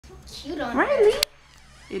cute on Riley. her.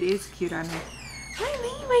 It is cute on her. Riley,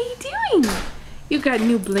 what are you doing? You got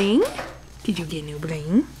new bling? Did you get new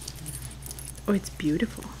bling? Oh, it's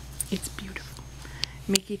beautiful. It's beautiful.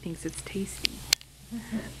 Mickey thinks it's tasty.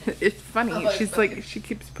 It's funny. Oh, She's like, she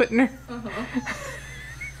keeps putting her.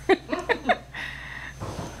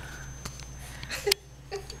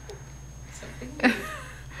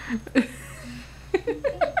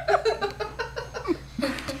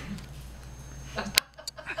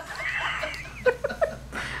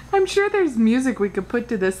 I'm sure there's music we could put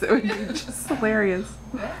to this that would be just hilarious.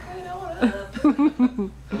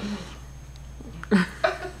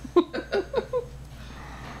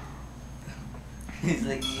 He's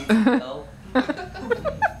like, you need some help.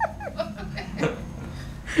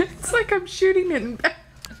 It's like I'm shooting it in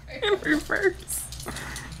reverse.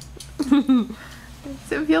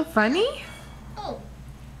 Does it feel funny? Oh.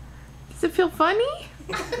 Does it feel funny?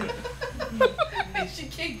 She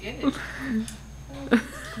can't get it.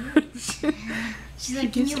 She's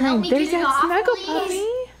like, can you help me There's get it that off, snuggle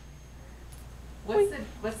please? puppy.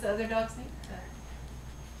 What's the other dog's name?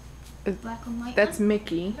 Black and white. That's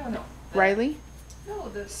Mickey. No. Riley? No,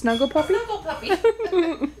 the Snuggle puppy? Snuggle puppy.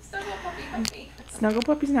 Snuggle puppy, help me. Snuggle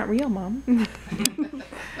puppy's not real, Mom.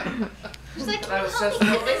 She's like, That can was you just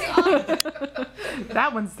help me get this off?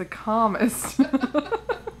 That one's the calmest. And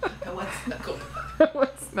what's Snuggle?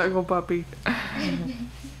 What's Snuggle puppy?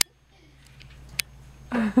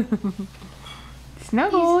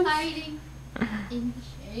 Snuggles. He's hiding in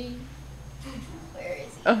the shade. Where is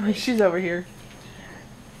he? Oh, she's over here.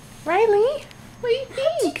 Riley, what do you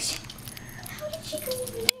think? How did she go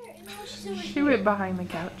over there? And now she's over She here. went behind the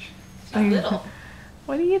couch. She's little.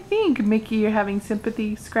 What do you think, Mickey? You're having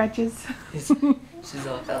sympathy scratches? She's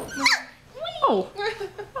all help. Oh,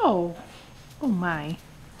 oh, oh my.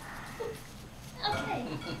 Okay.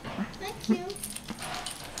 Thank you.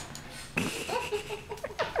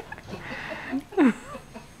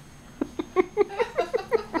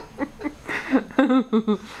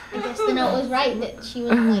 I guess the note was right that she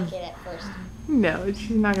wouldn't like it at first. No,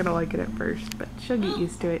 she's not gonna like it at first, but she'll get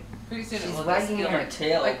used to it. Pretty soon She's it will wagging feel her like,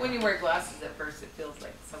 tail. like when you wear glasses at first, it feels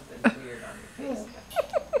like something's weird on your face.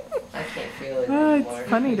 I can't feel it Oh, anymore. it's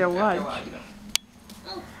funny to After a watch. while, you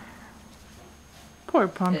know. Poor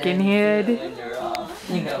And Pumpkinhead. when you're off,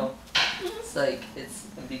 you know, it's like it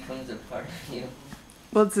becomes a part of you.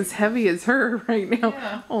 Well, it's as heavy as her right now.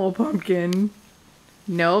 Yeah. Oh, Pumpkin.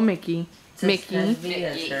 No, Mickey. It's as Mickey. heavy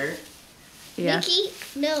as her. Yeah. Mickey?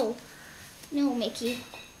 No. No, Mickey.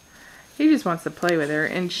 He just wants to play with her,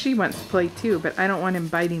 and she wants to play too, but I don't want him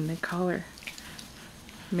biting the collar.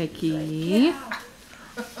 Mickey.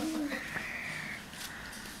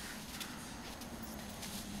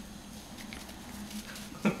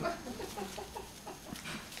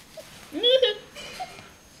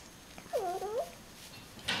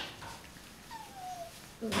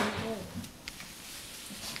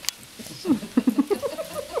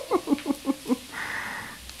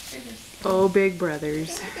 Oh, big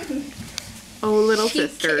brothers. Oh, little She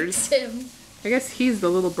sisters. kicks him. I guess he's the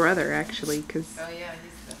little brother, actually, because Oh yeah,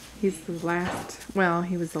 he's the last, well,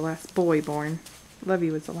 he was the last boy born.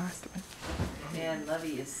 Lovey was the last one. Man,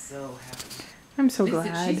 Lovey is so happy. I'm so They said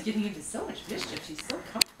glad. she's getting into so much mischief. She's so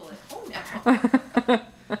comfortable at home now.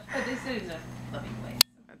 But they said it's a loving way.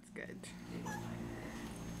 That's good. They will find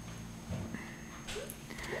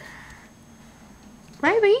it.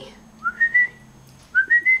 Riley?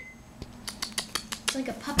 It's like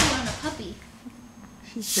a puppy on a puppy.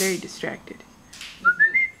 She's very distracted.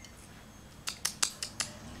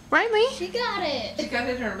 Riley? She got She it. got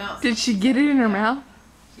it in her mouth. Did she get it in her mouth?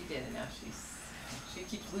 She did, and now she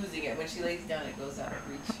keeps losing it. When she lays down, it goes out of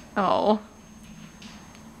reach. Oh.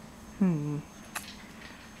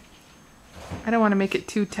 I don't want to make it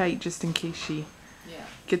too tight just in case she Yeah.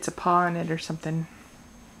 gets a paw on it or something.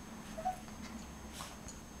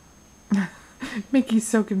 Mickey's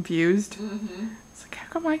so confused. Mm-hmm. It's like, how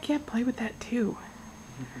come I can't play with that too?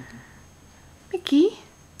 Mickey?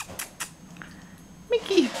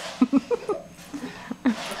 Mickey! Like,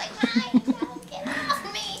 mine, don't get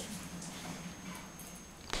off me.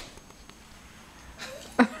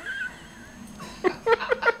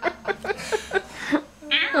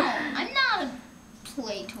 Ow, I'm not a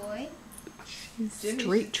play toy. She's Jimmy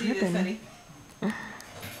straight should see this, tripping. honey.